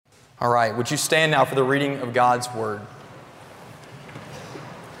All right, would you stand now for the reading of God's Word?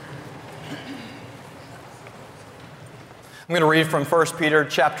 I'm going to read from 1 Peter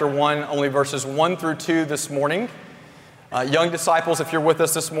chapter 1, only verses 1 through 2 this morning. Young disciples, if you're with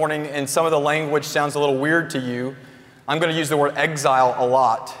us this morning and some of the language sounds a little weird to you, I'm going to use the word exile a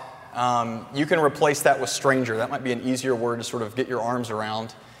lot. You can replace that with stranger. That might be an easier word to sort of get your arms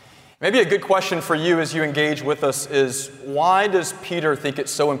around. Maybe a good question for you as you engage with us is, why does Peter think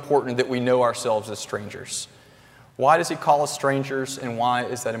it's so important that we know ourselves as strangers? Why does he call us strangers, and why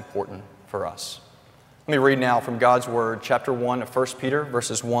is that important for us? Let me read now from God's Word, chapter 1 of 1 Peter,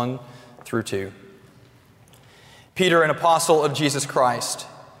 verses 1 through 2. Peter, an apostle of Jesus Christ,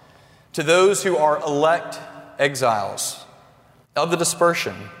 to those who are elect exiles of the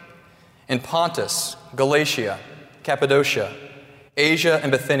dispersion in Pontus, Galatia, Cappadocia, Asia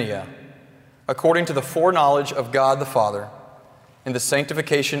and Bithynia, according to the foreknowledge of God the Father and the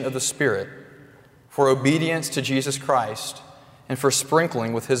sanctification of the Spirit, for obedience to Jesus Christ and for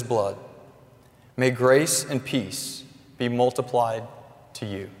sprinkling with His blood. May grace and peace be multiplied to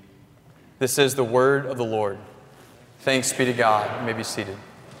you. This is the word of the Lord. Thanks be to God. You may be seated.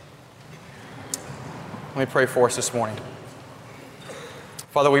 Let me pray for us this morning.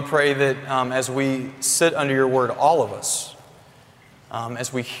 Father, we pray that as we sit under your word, all of us,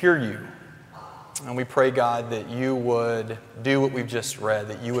 as we hear you, and we pray, God, that you would do what we've just read,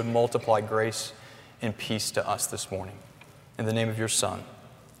 that you would multiply grace and peace to us this morning. In the name of your Son,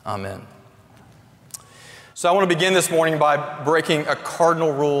 amen. So I want to begin this morning by breaking a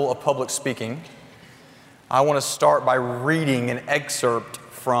cardinal rule of public speaking. I want to start by reading an excerpt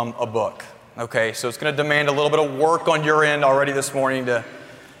from a book. Okay, so it's going to demand a little bit of work on your end already this morning to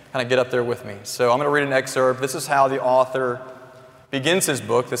kind of get up there with me. So I'm going to read an excerpt. This is how the author begins his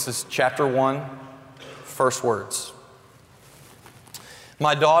book. This is chapter 1, first words.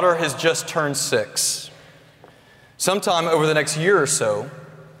 My daughter has just turned 6. Sometime over the next year or so,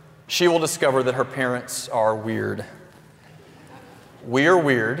 she will discover that her parents are weird. We are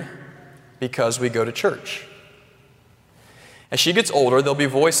weird because we go to church. As she gets older, there'll be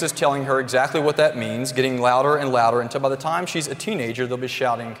voices telling her exactly what that means, getting louder and louder until by the time she's a teenager, they'll be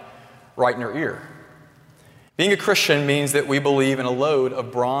shouting right in her ear. Being a Christian means that we believe in a load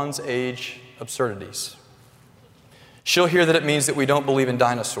of Bronze Age absurdities. She'll hear that it means that we don't believe in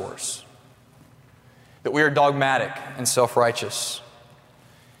dinosaurs, that we are dogmatic and self-righteous,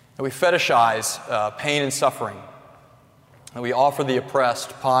 that we fetishize pain and suffering, that we offer the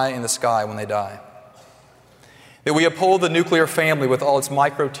oppressed pie in the sky when they die, that we uphold the nuclear family with all its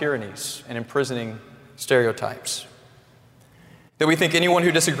micro-tyrannies and imprisoning stereotypes, that we think anyone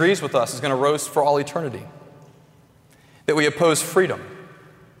who disagrees with us is going to roast for all eternity, that we oppose freedom,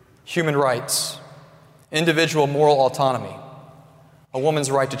 human rights, individual moral autonomy, a woman's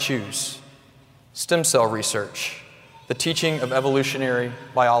right to choose, stem cell research, the teaching of evolutionary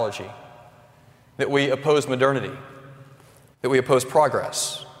biology, that we oppose modernity, that we oppose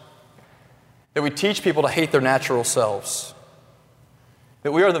progress, that we teach people to hate their natural selves,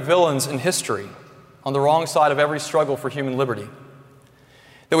 that we are the villains in history on the wrong side of every struggle for human liberty,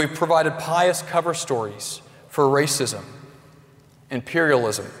 that we've provided pious cover stories for racism,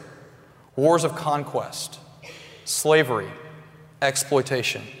 imperialism, wars of conquest, slavery,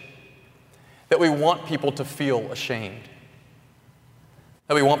 exploitation, that we want people to feel ashamed,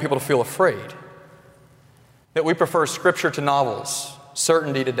 that we want people to feel afraid, that we prefer Scripture to novels,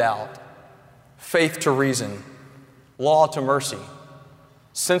 certainty to doubt, faith to reason, law to mercy,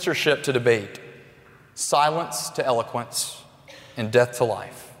 censorship to debate, silence to eloquence, and death to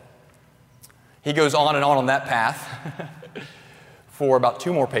life. He goes on that path for about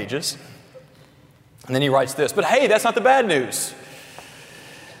 2 more pages. And then he writes this, but hey, that's not the bad news.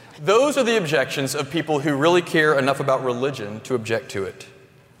 Those are the objections of people who really care enough about religion to object to it.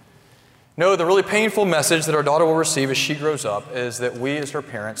 No, the really painful message that our daughter will receive as she grows up is that we as her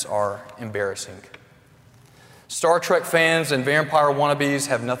parents are embarrassing. Star Trek fans and vampire wannabes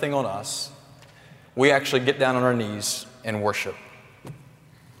have nothing on us. We actually get down on our knees and worship.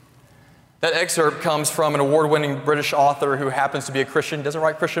 That excerpt comes from an award-winning British author who happens to be a Christian, doesn't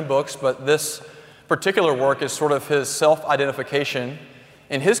write Christian books, but this particular work is sort of his self-identification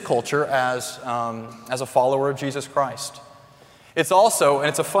in his culture as a follower of Jesus Christ. It's also, and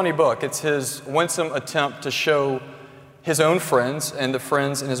it's a funny book, it's his winsome attempt to show his own friends and the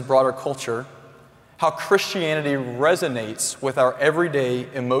friends in his broader culture how Christianity resonates with our everyday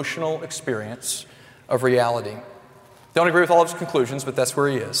emotional experience of reality. Don't agree with all of his conclusions, but that's where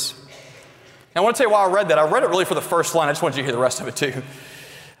he is. And I want to tell you why I read that. I read it really for the first line. I just wanted you to hear the rest of it too.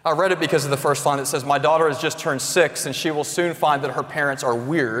 I read it because of the first line that says, "My daughter has just turned 6, and she will soon find that her parents are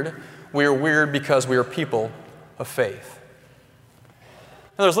weird. We are weird because we are people of faith."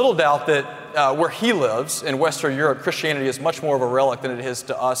 Now, there's little doubt that where he lives in Western Europe, Christianity is much more of a relic than it is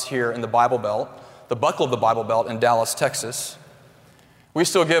to us here in the Bible Belt, the buckle of the Bible Belt in Dallas, Texas. We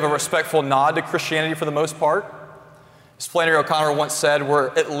still give a respectful nod to Christianity for the most part. As Flannery O'Connor once said, we're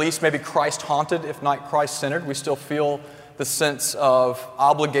at least maybe Christ-haunted, if not Christ-centered. We still feel the sense of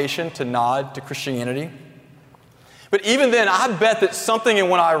obligation to nod to Christianity. But even then, I bet that something in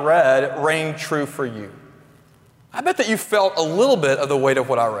what I read rang true for you. I bet that you felt a little bit of the weight of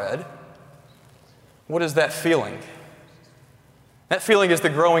what I read. What is that feeling? That feeling is the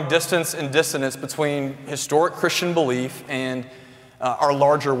growing distance and dissonance between historic Christian belief and our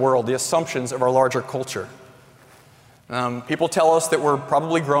larger world, the assumptions of our larger culture. People tell us that we're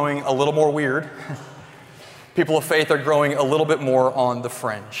probably growing a little more weird. People of faith are growing a little bit more on the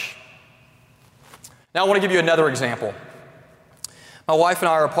fringe. Now I want to give you another example. My wife and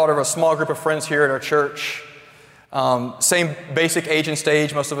I are a part of a small group of friends here at our church. Same basic age and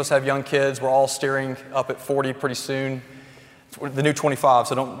stage. Most of us have young kids. We're all staring up at 40 pretty soon. It's the new 25,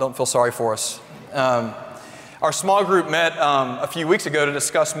 so don't feel sorry for us. Our small group met a few weeks ago to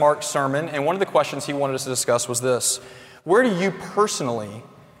discuss Mark's sermon, and one of the questions he wanted us to discuss was this: where do you personally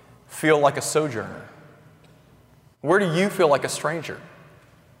feel like a sojourner? Where do you feel like a stranger?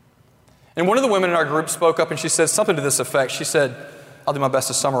 And one of the women in our group spoke up and she said something to this effect. She said, I'll do my best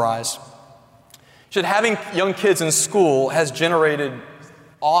to summarize. She said, having young kids in school has generated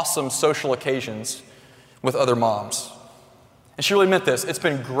awesome social occasions with other moms. And she really meant this. It's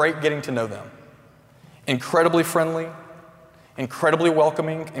been great getting to know them. Incredibly friendly, incredibly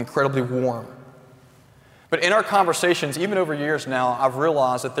welcoming, incredibly warm. But in our conversations, even over years now, I've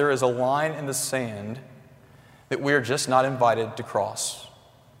realized that there is a line in the sand that we are just not invited to cross.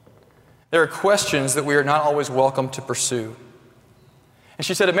 There are questions that we are not always welcome to pursue. And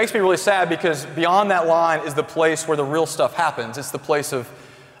she said, it makes me really sad because beyond that line is the place where the real stuff happens. It's the place of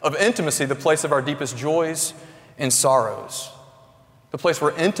intimacy, the place of our deepest joys and sorrows, the place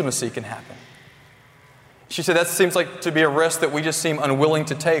where intimacy can happen. She said that seems like to be a risk that we just seem unwilling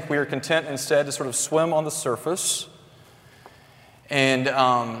to take. We are content instead to sort of swim on the surface and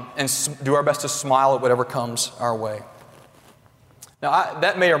do our best to smile at whatever comes our way. Now,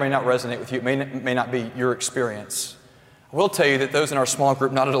 that may or may not resonate with you. It may not be your experience. I will tell you that those in our small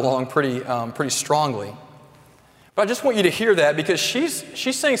group nodded along pretty strongly. But I just want you to hear that because she's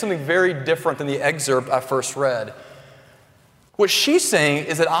saying something very different than the excerpt I first read. What she's saying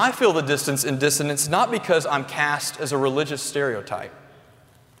is that I feel the distance and dissonance not because I'm cast as a religious stereotype.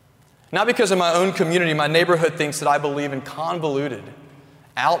 Not because in my own community, my neighborhood thinks that I believe in convoluted,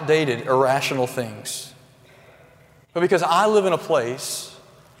 outdated, irrational things. But because I live in a place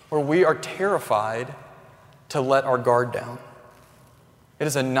where we are terrified to let our guard down. It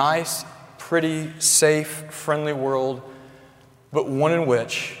is a nice, pretty, safe, friendly world, but one in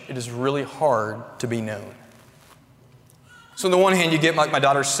which it is really hard to be known. So on the one hand, you get like my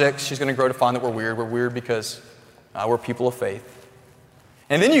daughter's 6. She's going to grow to find that we're weird. We're weird because we're people of faith.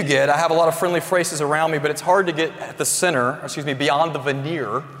 And then I have a lot of friendly phrases around me, but it's hard to get at the center, beyond the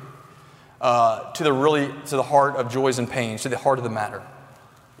veneer, to the heart of joys and pains, to the heart of the matter.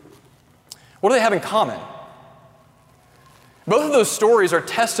 What do they have in common? Both of those stories are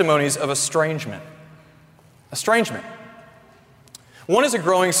testimonies of estrangement. Estrangement. One is a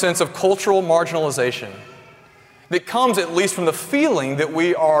growing sense of cultural marginalization that comes at least from the feeling that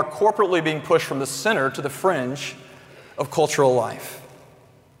we are corporately being pushed from the center to the fringe of cultural life.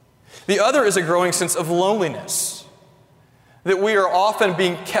 The other is a growing sense of loneliness, that we are often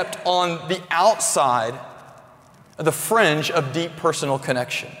being kept on the outside of the fringe of deep personal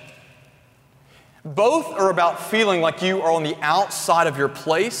connection. Both are about feeling like you are on the outside of your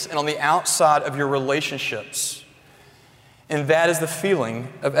place and on the outside of your relationships. And that is the feeling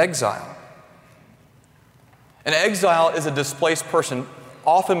of exile. An exile is a displaced person,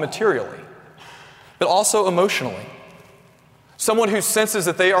 often materially, but also emotionally. Someone who senses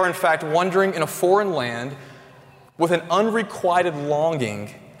that they are in fact wandering in a foreign land with an unrequited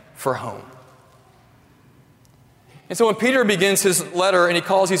longing for home. And so when Peter begins his letter and he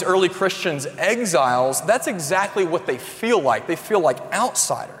calls these early Christians exiles, that's exactly what they feel like. They feel like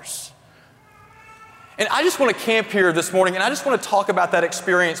outsiders. And I just want to camp here this morning and I just want to talk about that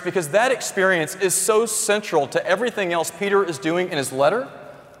experience because that experience is so central to everything else Peter is doing in his letter.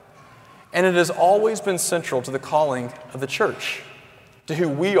 And it has always been central to the calling of the church, to who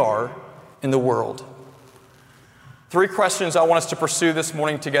we are in the world. 3 questions I want us to pursue this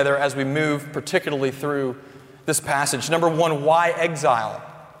morning together as we move particularly through this passage. Number 1, why exile?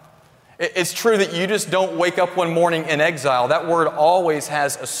 It's true that you just don't wake up one morning in exile. That word always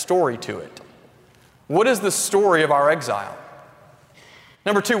has a story to it. What is the story of our exile?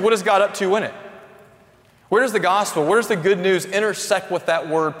 Number two, what is God up to in it? Where does the gospel, where does the good news intersect with that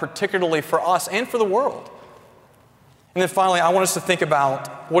word, particularly for us and for the world? And then finally, I want us to think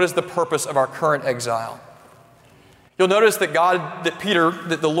about what is the purpose of our current exile. You'll notice that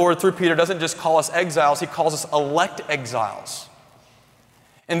that the Lord through Peter doesn't just call us exiles, He calls us elect exiles.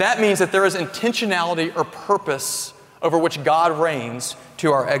 And that means that there is intentionality or purpose over which God reigns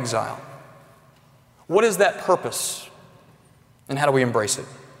to our exile. What is that purpose? And how do we embrace it?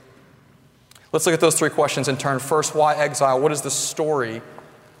 Let's look at those three questions in turn. First, why exile? What is the story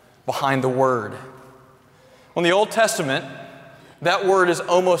behind the word? In the Old Testament, that word is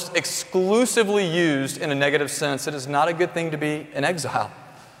almost exclusively used in a negative sense. It is not a good thing to be in exile.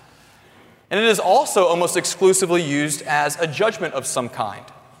 And it is also almost exclusively used as a judgment of some kind.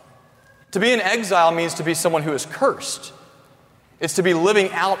 To be in exile means to be someone who is cursed. It's to be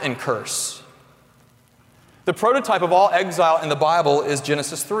living out in curse. The prototype of all exile in the Bible is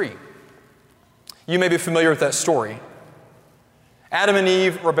Genesis 3. You may be familiar with that story. Adam and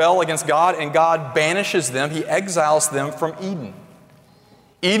Eve rebel against God, and God banishes them. He exiles them from Eden.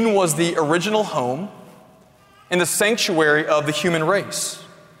 Eden was the original home and the sanctuary of the human race.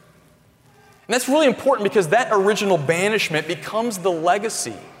 And that's really important because that original banishment becomes the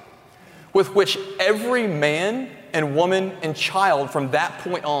legacy with which every man and woman and child from that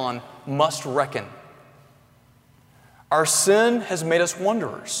point on must reckon. Our sin has made us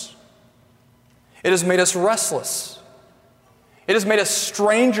wanderers. It has made us restless. It has made us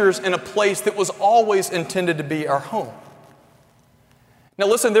strangers in a place that was always intended to be our home. Now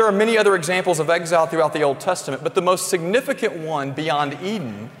listen, there are many other examples of exile throughout the Old Testament, but the most significant one beyond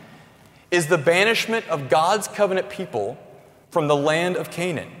Eden is the banishment of God's covenant people from the land of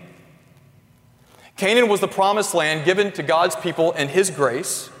Canaan. Canaan was the promised land given to God's people in His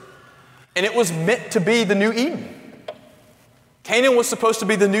grace, and it was meant to be the new Eden. Canaan was supposed to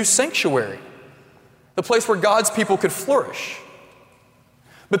be the new sanctuary, the place where God's people could flourish.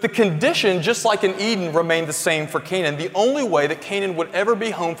 But the condition, just like in Eden, remained the same for Canaan. The only way that Canaan would ever be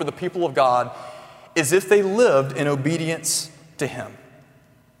home for the people of God is if they lived in obedience to Him.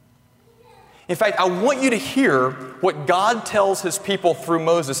 In fact, I want you to hear what God tells His people through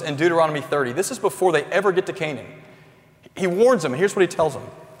Moses in Deuteronomy 30. This is before they ever get to Canaan. He warns them, and here's what He tells them.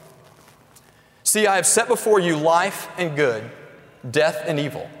 See, I have set before you life and good, death and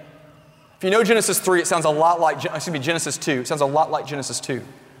evil. If you know Genesis 3, it sounds a lot like, Genesis 2. It sounds a lot like Genesis 2.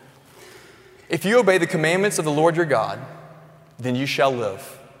 If you obey the commandments of the Lord your God, then you shall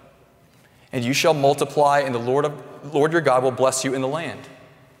live. And you shall multiply, and the Lord your God will bless you in the land.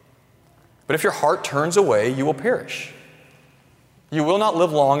 But if your heart turns away, you will perish. You will not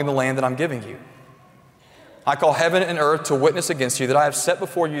live long in the land that I'm giving you. I call heaven and earth to witness against you that I have set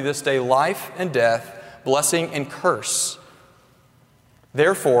before you this day life and death, blessing and curse.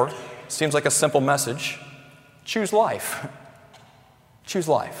 Therefore, seems like a simple message, choose life. Choose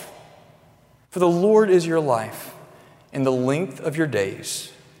life. For the Lord is your life and the length of your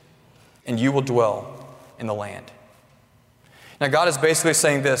days, and you will dwell in the land. Now God is basically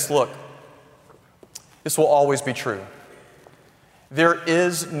saying this, look, this will always be true. There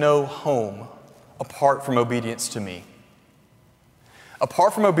is no home apart from obedience to me.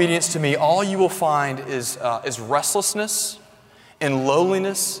 Apart from obedience to me, all you will find is restlessness and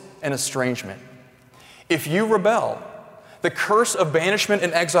loneliness and estrangement. If you rebel, the curse of banishment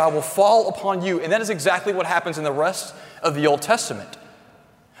and exile will fall upon you, and that is exactly what happens in the rest of the Old Testament.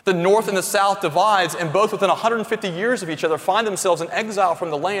 The north and the south divides, and both within 150 years of each other find themselves in exile from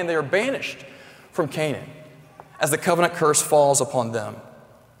the land. They are banished from Canaan as the covenant curse falls upon them.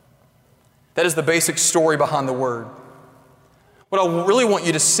 That is the basic story behind the word. What I really want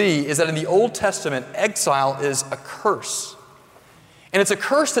you to see is that in the Old Testament, exile is a curse. And it's a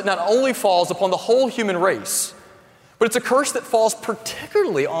curse that not only falls upon the whole human race, but it's a curse that falls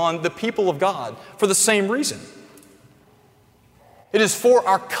particularly on the people of God for the same reason. It is for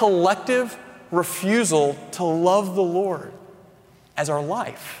our collective refusal to love the Lord as our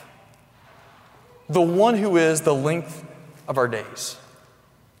life, the one who is the length of our days.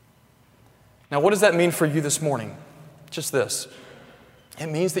 Now, what does that mean for you this morning? Just this. It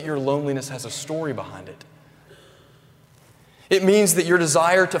means that your loneliness has a story behind it. It means that your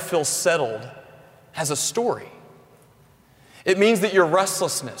desire to feel settled has a story. It means that your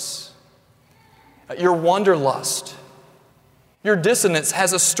restlessness, your wanderlust, your dissonance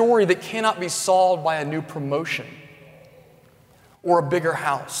has a story that cannot be solved by a new promotion or a bigger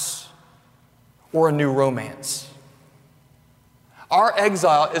house or a new romance. Our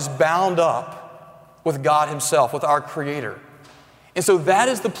exile is bound up with God himself, with our Creator. And so that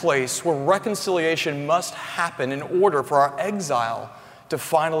is the place where reconciliation must happen in order for our exile to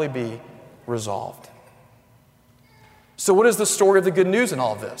finally be resolved. So what is the story of the good news in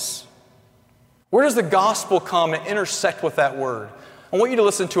all of this? Where does the gospel come and intersect with that word? I want you to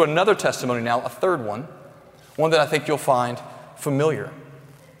listen to another testimony now, a third one that I think you'll find familiar.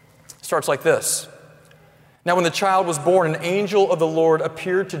 It starts like this. Now when the child was born, an angel of the Lord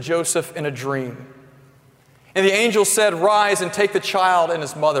appeared to Joseph in a dream. And the angel said, "Rise and take the child and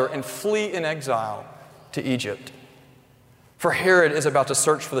his mother and flee in exile to Egypt. For Herod is about to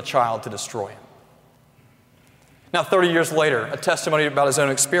search for the child to destroy him." Now 30 years later, a testimony about his own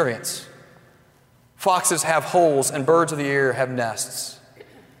experience. Foxes have holes and birds of the air have nests.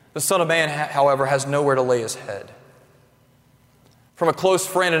 The Son of Man, however, has nowhere to lay his head. From a close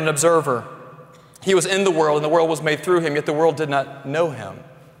friend and an observer, he was in the world and the world was made through him, yet the world did not know him.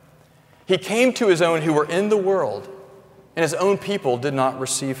 He came to his own who were in the world, and his own people did not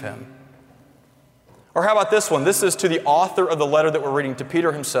receive him. Or how about this one? This is to the author of the letter that we're reading, to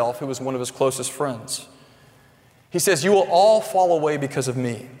Peter himself, who was one of his closest friends. He says, "You will all fall away because of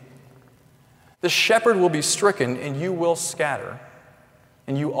me. The shepherd will be stricken, and you will scatter,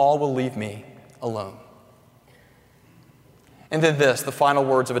 and you all will leave me alone." And then this, the final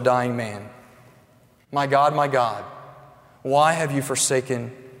words of a dying man. my God, why have you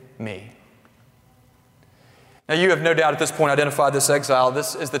forsaken me?" Now you have no doubt at this point identified this exile.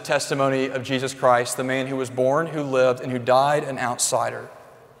 This is the testimony of Jesus Christ, the man who was born, who lived, and who died an outsider.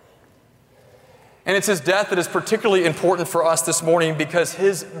 And it's his death that is particularly important for us this morning because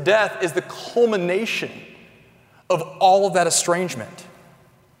his death is the culmination of all of that estrangement.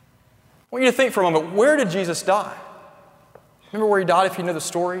 I want you to think for a moment, where did Jesus die? Remember where he died if you know the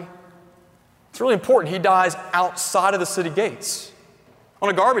story? It's really important. He dies outside of the city gates, on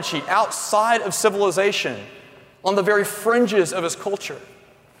a garbage heap, outside of civilization, on the very fringes of his culture.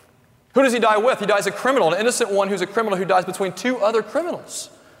 Who does he die with? He dies a criminal, an innocent one who's a criminal who dies between two other criminals,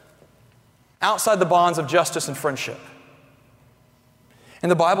 outside the bonds of justice and friendship. And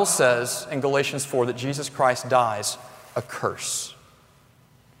the Bible says in Galatians 4 that Jesus Christ dies a curse.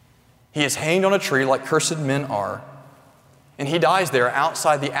 He is hanged on a tree like cursed men are, and he dies there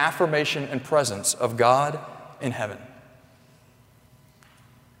outside the affirmation and presence of God in heaven.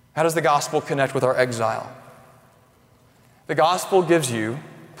 How does the gospel connect with our exile? The gospel gives you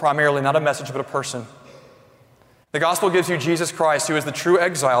primarily not a message but a person. The gospel gives you Jesus Christ, who is the true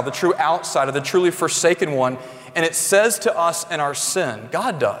exile, the true outsider, the truly forsaken one, and it says to us in our sin,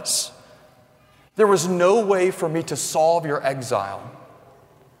 God does, there was no way for me to solve your exile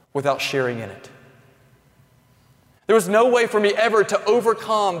without sharing in it. There was no way for me ever to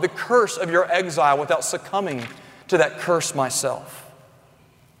overcome the curse of your exile without succumbing to that curse myself.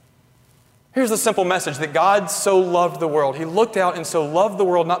 Here's the simple message that God so loved the world. He looked out and so loved the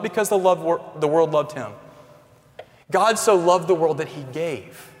world, not because the world loved him. God so loved the world that he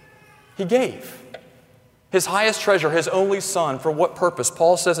gave. He gave his highest treasure, his only Son. For what purpose?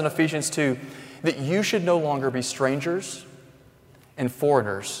 Paul says in Ephesians 2 that you should no longer be strangers and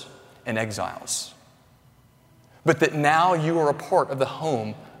foreigners and exiles, but that now you are a part of the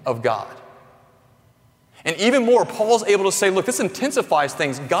home of God. And even more, Paul's able to say, look, this intensifies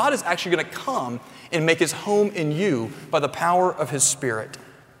things. God is actually going to come and make his home in you by the power of his Spirit.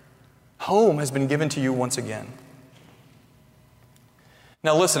 Home has been given to you once again.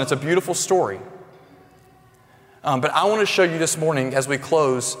 Now listen, it's a beautiful story. But I want to show you this morning as we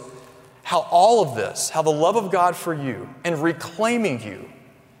close how all of this, how the love of God for you and reclaiming you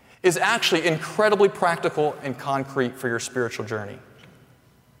is actually incredibly practical and concrete for your spiritual journey.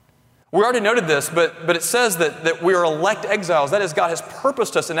 We already noted this, but it says that we are elect exiles. That is, God has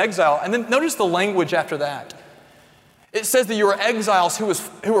purposed us in exile. And then notice the language after that. It says that you are exiles who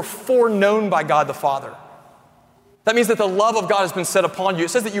are foreknown by God the Father. That means that the love of God has been set upon you.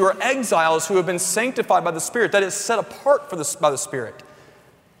 It says that you are exiles who have been sanctified by the Spirit. That is, set apart by the Spirit.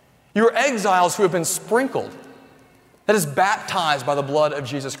 You are exiles who have been sprinkled. That is, baptized by the blood of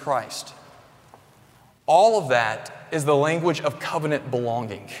Jesus Christ. All of that is the language of covenant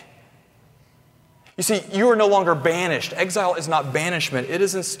belonging. You see, you are no longer banished. Exile is not banishment. It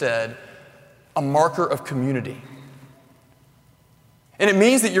is instead a marker of community. And it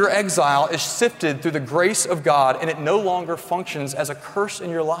means that your exile is sifted through the grace of God, and it no longer functions as a curse in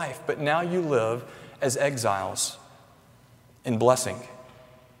your life, but now you live as exiles in blessing.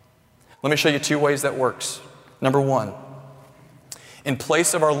 Let me show you 2 ways that works. Number 1, in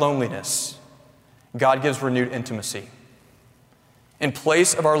place of our loneliness, God gives renewed intimacy. In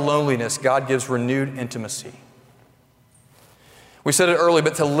place of our loneliness, God gives renewed intimacy. We said it earlier,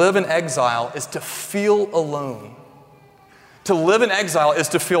 but to live in exile is to feel alone. To live in exile is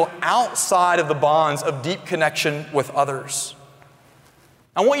to feel outside of the bonds of deep connection with others.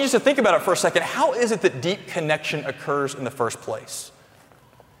 I want you just to think about it for a second. How is it that deep connection occurs in the first place?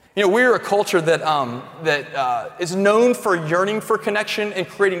 You know, we're a culture that is known for yearning for connection and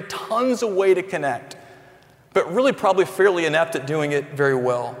creating tons of way to connect, but really probably fairly inept at doing it very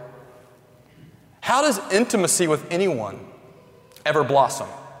well. How does intimacy with anyone ever blossom?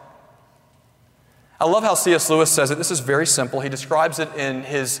 I love how C.S. Lewis says it. This is very simple. He describes it in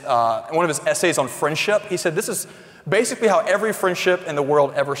one of his essays on friendship. He said this is basically how every friendship in the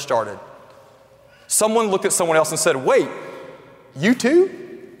world ever started. Someone looked at someone else and said, "Wait, you too?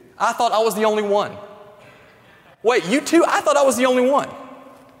 I thought I was the only one. Wait, you too? I thought I was the only one."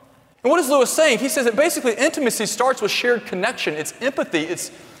 And what is Lewis saying? He says that basically intimacy starts with shared connection. It's empathy.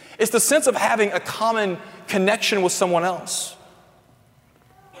 It's the sense of having a common connection with someone else.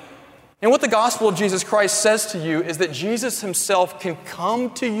 And what the gospel of Jesus Christ says to you is that Jesus himself can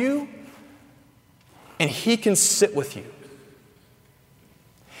come to you and he can sit with you.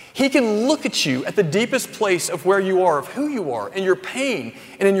 He can look at you at the deepest place of where you are, of who you are, in your pain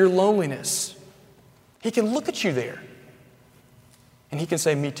and in your loneliness. He can look at you there and he can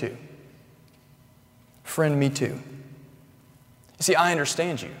say, "Me too. Friend, me too. You see, I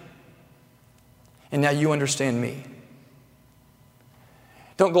understand you. And now you understand me."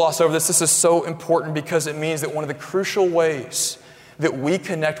 Don't gloss over this. This is so important because it means that one of the crucial ways that we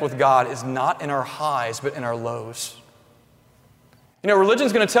connect with God is not in our highs, but in our lows. You know,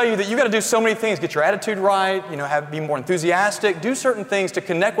 religion's going to tell you that you got to do so many things. Get your attitude right, be more enthusiastic, do certain things to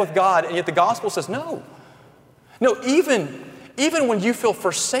connect with God, and yet the gospel says no. No, even when you feel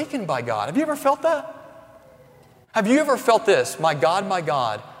forsaken by God. Have you ever felt that? Have you ever felt this? My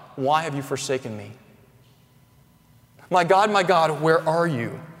God, why have you forsaken me? My God, where are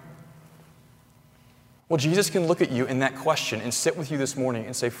you? Well, Jesus can look at you in that question and sit with you this morning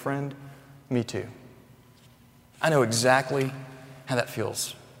and say, "Friend, me too. I know exactly how that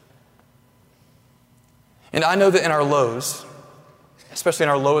feels." And I know that in our lows, especially in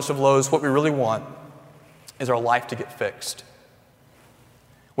our lowest of lows, what we really want is our life to get fixed.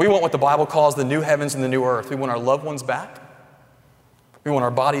 We want what the Bible calls the new heavens and the new earth. We want our loved ones back. We want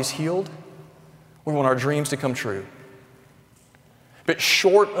our bodies healed. We want our dreams to come true. But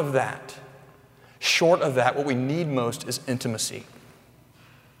short of that, what we need most is intimacy.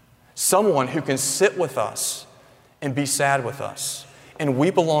 Someone who can sit with us and be sad with us and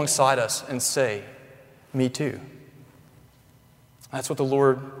weep alongside us and say, "Me too." That's what the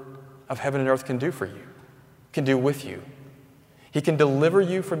Lord of heaven and earth can do for you, can do with you. He can deliver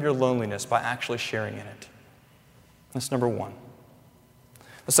you from your loneliness by actually sharing in it. That's number one.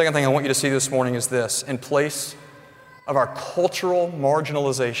 The second thing I want you to see this morning is this. In place of our cultural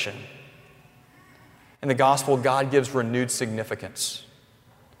marginalization, in the gospel, God gives renewed significance.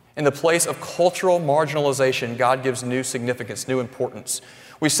 In the place of cultural marginalization, God gives new significance, new importance.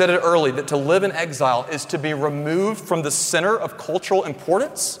 We said it early that to live in exile is to be removed from the center of cultural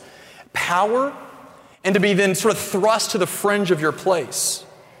importance, power, and to be then sort of thrust to the fringe of your place.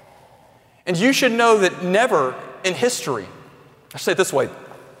 And you should know that never in history, I say it this way,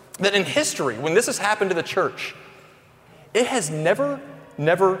 that in history, when this has happened to the church, it has never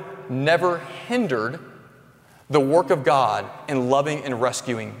hindered the work of God in loving and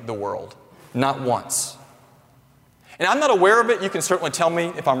rescuing the world. Not once. And I'm not aware of it. You can certainly tell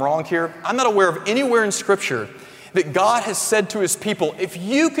me if I'm wrong here. I'm not aware of anywhere in Scripture that God has said to His people, if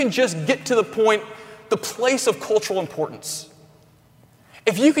you can just get to the point, the place of cultural importance,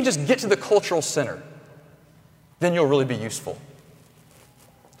 if you can just get to the cultural center, then you'll really be useful.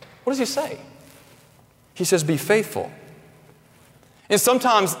 What does He say? He says, be faithful. And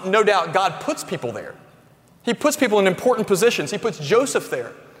sometimes, no doubt, God puts people there. He puts people in important positions. He puts Joseph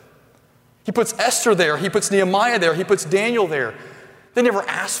there. He puts Esther there. He puts Nehemiah there. He puts Daniel there. They never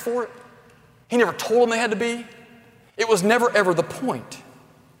asked for it. He never told them they had to be. It was never, ever the point.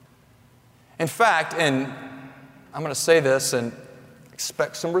 In fact, and I'm going to say this and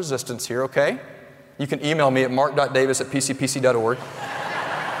expect some resistance here, okay? You can email me at mark.davis@pcpc.org.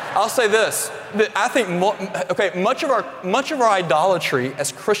 I'll say this, that I think, much of our idolatry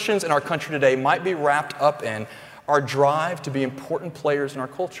as Christians in our country today might be wrapped up in our drive to be important players in our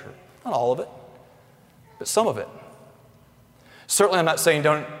culture. Not all of it, but some of it. Certainly I'm not saying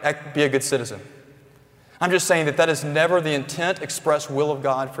don't be a good citizen. I'm just saying that is never the intent, express will of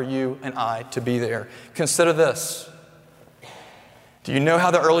God for you and I to be there. Consider this. Do you know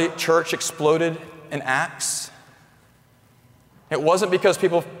how the early church exploded in Acts? It wasn't because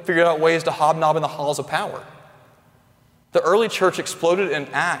people figured out ways to hobnob in the halls of power. The early church exploded in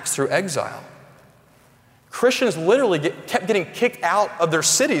Acts through exile. Christians literally kept getting kicked out of their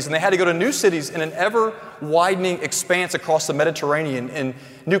cities, and they had to go to new cities in an ever-widening expanse across the Mediterranean, and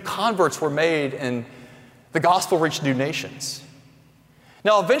new converts were made, and the gospel reached new nations.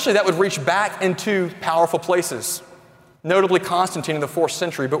 Now, eventually that would reach back into powerful places, notably Constantine in the 4th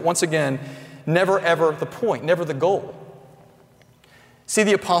century, but once again, never ever the point, never the goal. See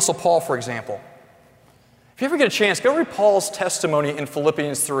the Apostle Paul, for example. If you ever get a chance, go read Paul's testimony in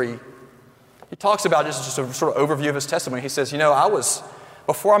Philippians 3. He talks about just a sort of overview of his testimony. He says,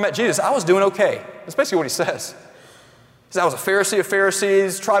 before I met Jesus, I was doing okay. That's basically what he says. He says, I was a Pharisee of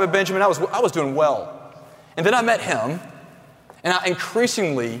Pharisees, tribe of Benjamin. I was doing well. And then I met him, and I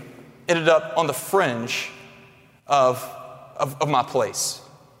increasingly ended up on the fringe of my place.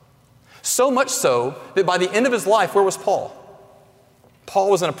 So much so that by the end of his life, where was Paul?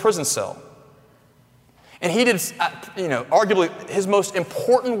 Paul was in a prison cell. And he did, arguably his most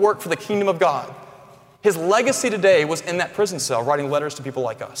important work for the kingdom of God. His legacy today was in that prison cell, writing letters to people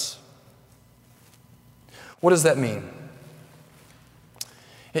like us. What does that mean?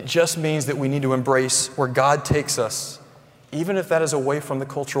 It just means that we need to embrace where God takes us, even if that is away from the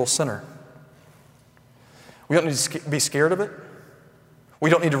cultural center. We don't need to be scared of it.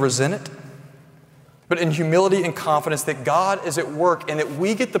 We don't need to resent it. But in humility and confidence that God is at work and that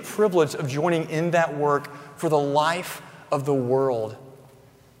we get the privilege of joining in that work for the life of the world.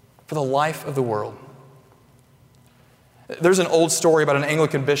 For the life of the world. There's an old story about an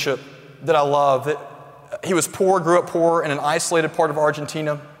Anglican bishop that I love. That he was poor, grew up poor in an isolated part of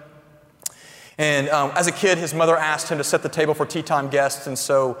Argentina. And as a kid, his mother asked him to set the table for tea time guests, and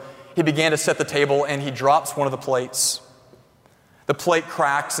so he began to set the table, and he drops one of the plates. The plate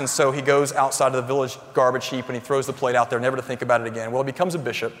cracks, and so he goes outside of the village garbage heap and he throws the plate out there, never to think about it again. Well, he becomes a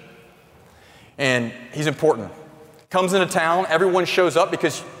bishop, and he's important. Comes into town, everyone shows up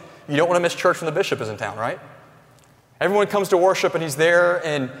because you don't want to miss church when the bishop is in town, right? Everyone comes to worship, and he's there,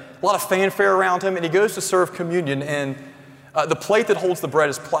 and a lot of fanfare around him, and he goes to serve communion, and the plate that holds the bread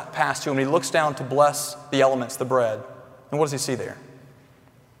is passed to him, and he looks down to bless the elements, the bread. And what does he see there?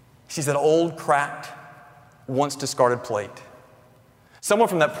 He sees that old, cracked, once discarded plate. Someone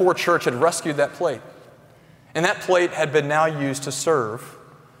from that poor church had rescued that plate. And that plate had been now used to serve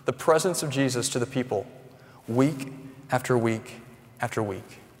the presence of Jesus to the people week after week after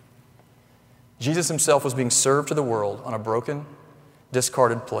week. Jesus himself was being served to the world on a broken,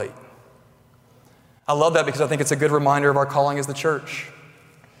 discarded plate. I love that because I think it's a good reminder of our calling as the church.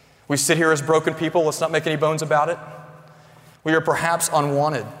 We sit here as broken people. Let's not make any bones about it. We are perhaps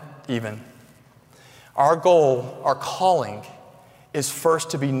unwanted even. Our goal, our calling, is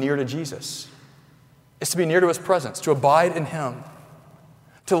first to be near to Jesus. It's to be near to his presence, to abide in him,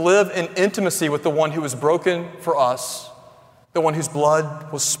 to live in intimacy with the one who was broken for us, the one whose blood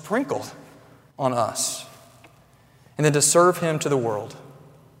was sprinkled on us, and then to serve him to the world,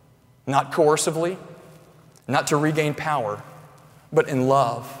 not coercively, not to regain power, but in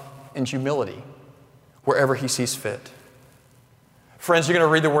love and humility, wherever he sees fit. Friends, you're going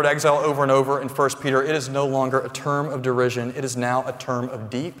to read the word exile over and over in 1 Peter. It is no longer a term of derision. It is now a term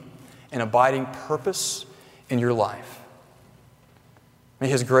of deep and abiding purpose in your life. May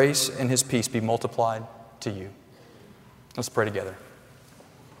his grace and his peace be multiplied to you. Let's pray together.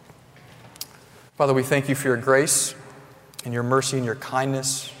 Father, we thank you for your grace and your mercy and your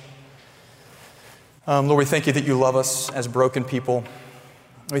kindness. Lord, we thank you that you love us as broken people.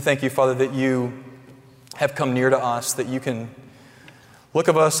 We thank you, Father, that you have come near to us, that you can look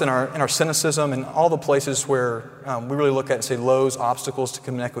at us in our cynicism and all the places where we really look at and say lows, obstacles to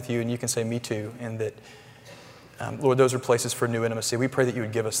connect with you, and you can say, me too, and that, Lord, those are places for new intimacy. We pray that you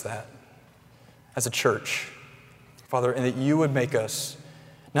would give us that as a church, Father, and that you would make us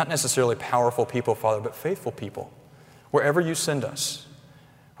not necessarily powerful people, Father, but faithful people, wherever you send us.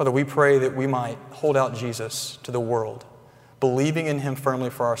 Father, we pray that we might hold out Jesus to the world, believing in him firmly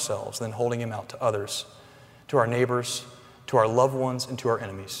for ourselves, then holding him out to others, to our neighbors, to our loved ones, and to our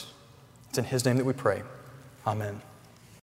enemies. It's in his name that we pray. Amen.